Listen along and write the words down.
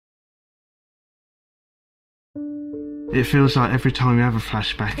It feels like every time you have a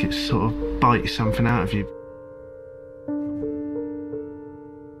flashback, it sort of bites something out of you.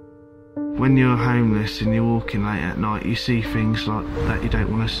 When you're homeless and you're walking late at night, you see things like that you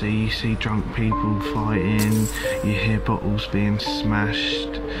don't want to see. You see drunk people fighting, you hear bottles being smashed,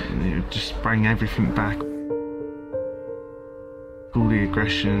 and it just bring everything back. All the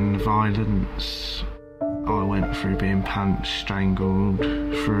aggression, violence I went through, being punched, strangled,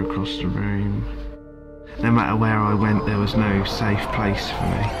 threw across the room. No matter where I went, there was no safe place for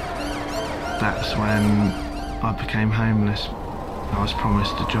me. That's when I became homeless. I was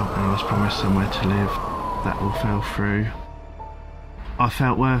promised a job and I was promised somewhere to live. That all fell through. I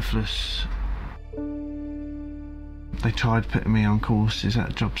felt worthless. They tried putting me on courses at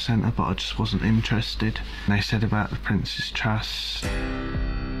a job centre, but I just wasn't interested. They said about the Prince's Trust.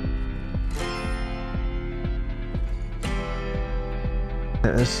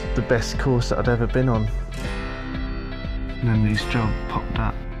 It was the best course that I'd ever been on. And then this job popped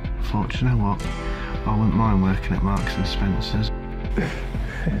up. I thought, you know what? I wouldn't mind working at Marks and Spencer's.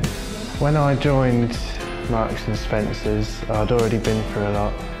 When I joined Marks and Spencer's, I'd already been through a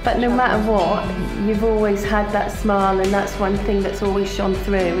lot. But no matter what, you've always had that smile, and that's one thing that's always shone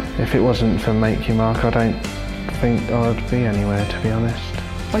through. If it wasn't for Make You Mark, I don't think I'd be anywhere, to be honest.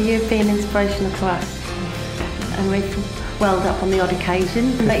 Well, you've been inspirational to us, and we've welled up on the odd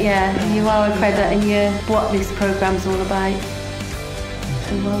occasion. But yeah, you are a credit, and you're what this programme's all about.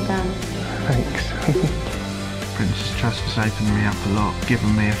 So well done. Thanks. Prince's Trust has opened me up a lot,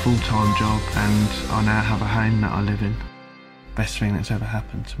 given me a full-time job, and I now have a home that I live in. Best thing that's ever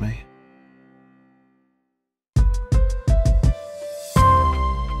happened to me.